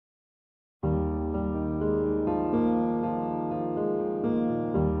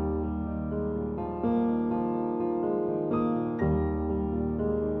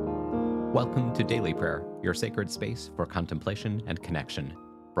Welcome to Daily Prayer, your sacred space for contemplation and connection,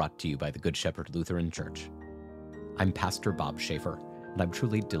 brought to you by the Good Shepherd Lutheran Church. I'm Pastor Bob Schaefer, and I'm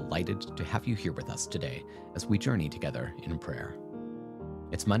truly delighted to have you here with us today as we journey together in prayer.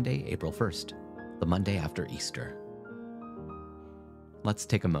 It's Monday, April 1st, the Monday after Easter. Let's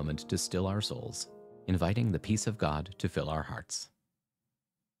take a moment to still our souls, inviting the peace of God to fill our hearts.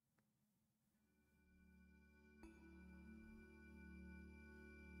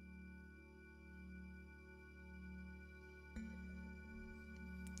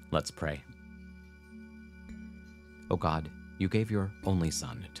 Let's pray. O God, you gave your only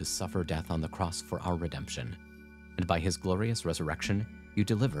Son to suffer death on the cross for our redemption, and by his glorious resurrection, you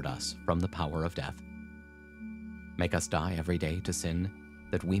delivered us from the power of death. Make us die every day to sin,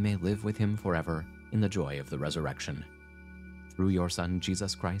 that we may live with him forever in the joy of the resurrection. Through your Son,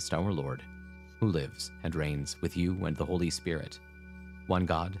 Jesus Christ our Lord, who lives and reigns with you and the Holy Spirit, one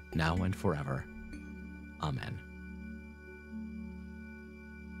God, now and forever. Amen.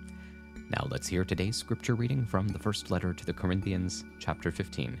 Now let's hear today's scripture reading from the first letter to the Corinthians, chapter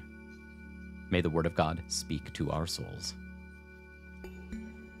 15. May the word of God speak to our souls.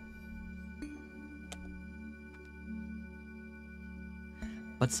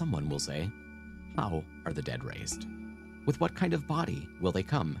 But someone will say, "How are the dead raised? With what kind of body will they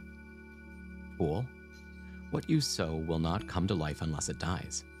come?" Fool, what you sow will not come to life unless it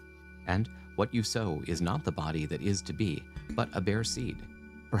dies. And what you sow is not the body that is to be, but a bare seed,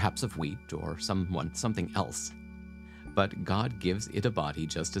 perhaps of wheat or something else. But God gives it a body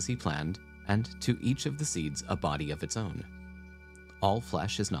just as he planned, and to each of the seeds a body of its own. All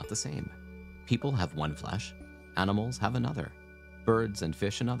flesh is not the same. People have one flesh, animals have another, birds and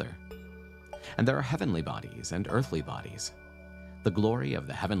fish another. And there are heavenly bodies and earthly bodies. The glory of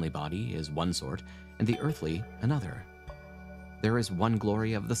the heavenly body is one sort, and the earthly another. There is one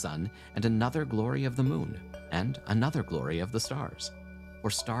glory of the sun, and another glory of the moon, and another glory of the stars. For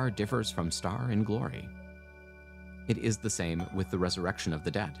star differs from star in glory. It is the same with the resurrection of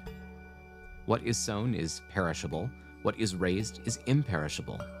the dead. What is sown is perishable, what is raised is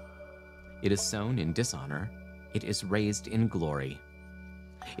imperishable. It is sown in dishonor, it is raised in glory.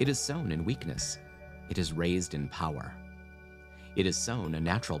 It is sown in weakness, it is raised in power. It is sown a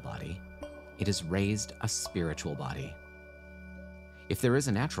natural body, it is raised a spiritual body. If there is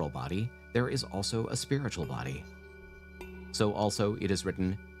a natural body, there is also a spiritual body. So also it is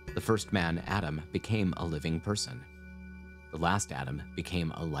written, the first man, Adam, became a living person. The last Adam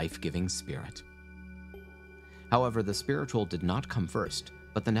became a life-giving spirit. However, the spiritual did not come first,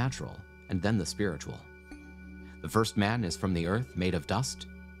 but the natural, and then the spiritual. The first man is from the earth, made of dust.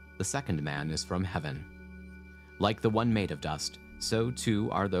 The second man is from heaven. Like the one made of dust, so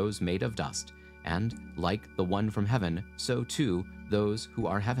too are those made of dust, and like the one from heaven, so too those who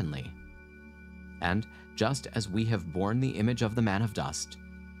are heavenly. And just as we have borne the image of the man of dust,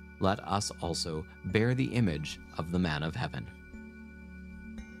 let us also bear the image of the man of heaven.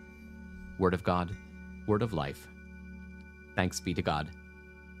 Word of God, word of life. Thanks be to God.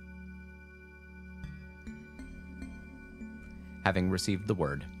 Having received the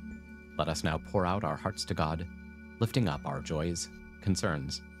word, let us now pour out our hearts to God, lifting up our joys,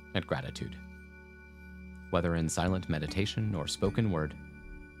 concerns, and gratitude. Whether in silent meditation or spoken word,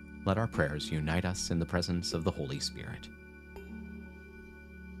 let our prayers unite us in the presence of the Holy Spirit.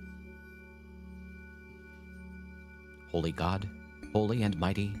 Holy God, holy and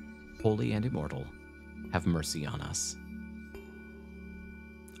mighty, holy and immortal, have mercy on us.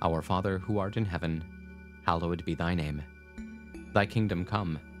 Our Father, who art in heaven, hallowed be thy name. Thy kingdom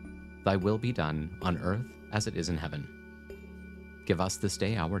come, thy will be done on earth as it is in heaven. Give us this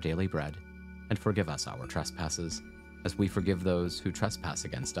day our daily bread, and forgive us our trespasses, as we forgive those who trespass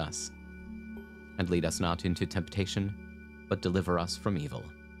against us. And lead us not into temptation, but deliver us from evil.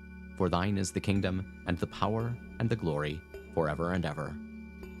 For thine is the kingdom, and the power, and the glory, forever and ever.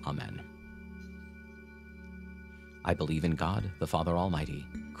 Amen. I believe in God, the Father Almighty,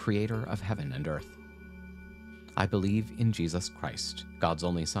 creator of heaven and earth. I believe in Jesus Christ, God's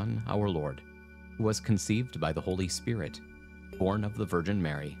only Son, our Lord, who was conceived by the Holy Spirit, born of the Virgin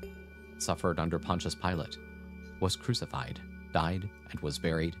Mary, suffered under Pontius Pilate, was crucified, died, and was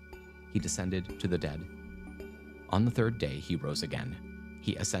buried. He descended to the dead. On the third day he rose again.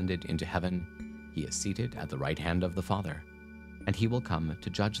 He ascended into heaven. He is seated at the right hand of the Father, and he will come to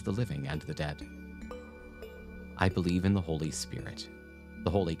judge the living and the dead. I believe in the Holy Spirit,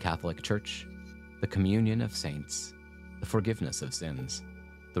 the Holy Catholic Church, the communion of saints, the forgiveness of sins,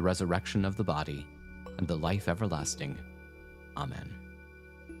 the resurrection of the body, and the life everlasting. Amen.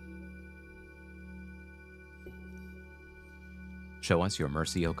 Show us your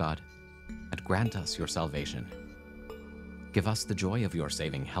mercy, O God. and grant us your salvation. Give us the joy of your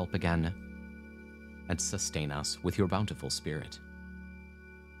saving help again, and sustain us with your bountiful Spirit.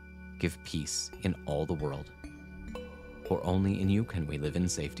 Give peace in all the world, for only in you can we live in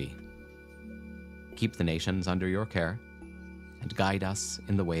safety. Keep the nations under your care, and guide us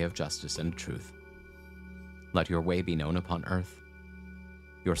in the way of justice and truth. Let your way be known upon earth,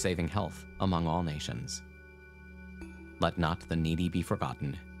 your saving health among all nations. Let not the needy be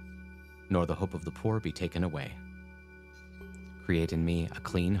forgotten, nor the hope of the poor be taken away. Create in me a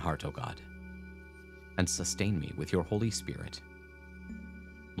clean heart, O God, and sustain me with your Holy Spirit.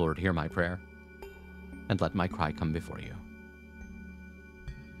 Lord, hear my prayer, and let my cry come before you.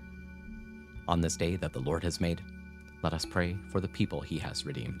 On this day that the Lord has made, let us pray for the people he has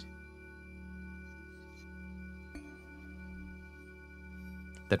redeemed.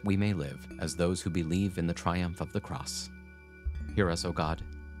 That we may live as those who believe in the triumph of the cross. Hear us, O God.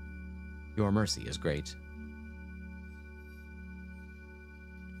 Your mercy is great.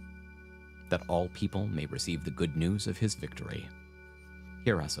 That all people may receive the good news of his victory.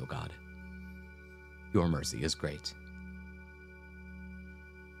 Hear us, O God. Your mercy is great.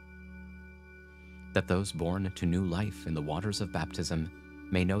 That those born to new life in the waters of baptism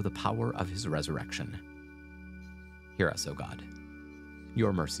may know the power of his resurrection. Hear us, O God.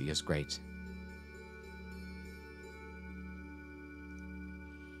 Your mercy is great.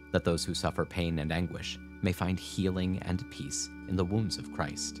 That those who suffer pain and anguish may find healing and peace in the wounds of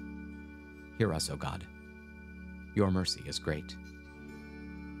Christ. Hear us, O God. Your mercy is great.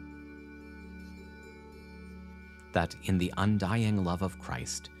 That in the undying love of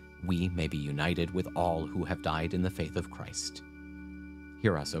Christ, we may be united with all who have died in the faith of Christ.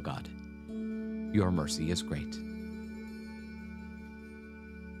 Hear us, O God. Your mercy is great.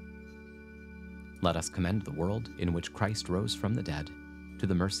 Let us commend the world in which Christ rose from the dead to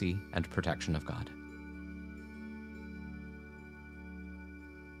the mercy and protection of God.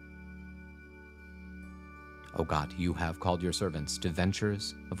 O God, you have called your servants to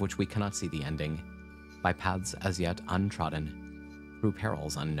ventures of which we cannot see the ending, by paths as yet untrodden, through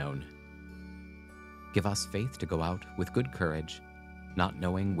perils unknown. Give us faith to go out with good courage, not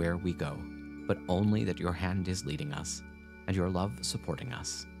knowing where we go, but only that your hand is leading us, and your love supporting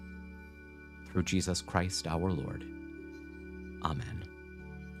us. Through Jesus Christ our Lord. Amen.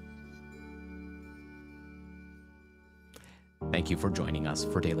 Thank you for joining us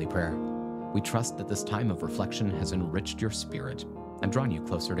for Daily Prayer. We trust that this time of reflection has enriched your spirit and drawn you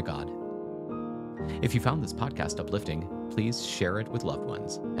closer to God. If you found this podcast uplifting, please share it with loved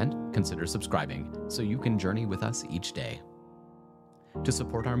ones and consider subscribing so you can journey with us each day. To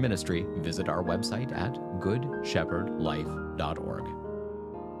support our ministry, visit our website at goodshepherdlife.org.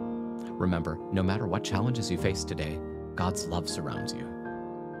 Remember, no matter what challenges you face today, God's love surrounds you.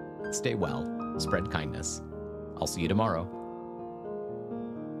 Stay well, spread kindness. I'll see you tomorrow.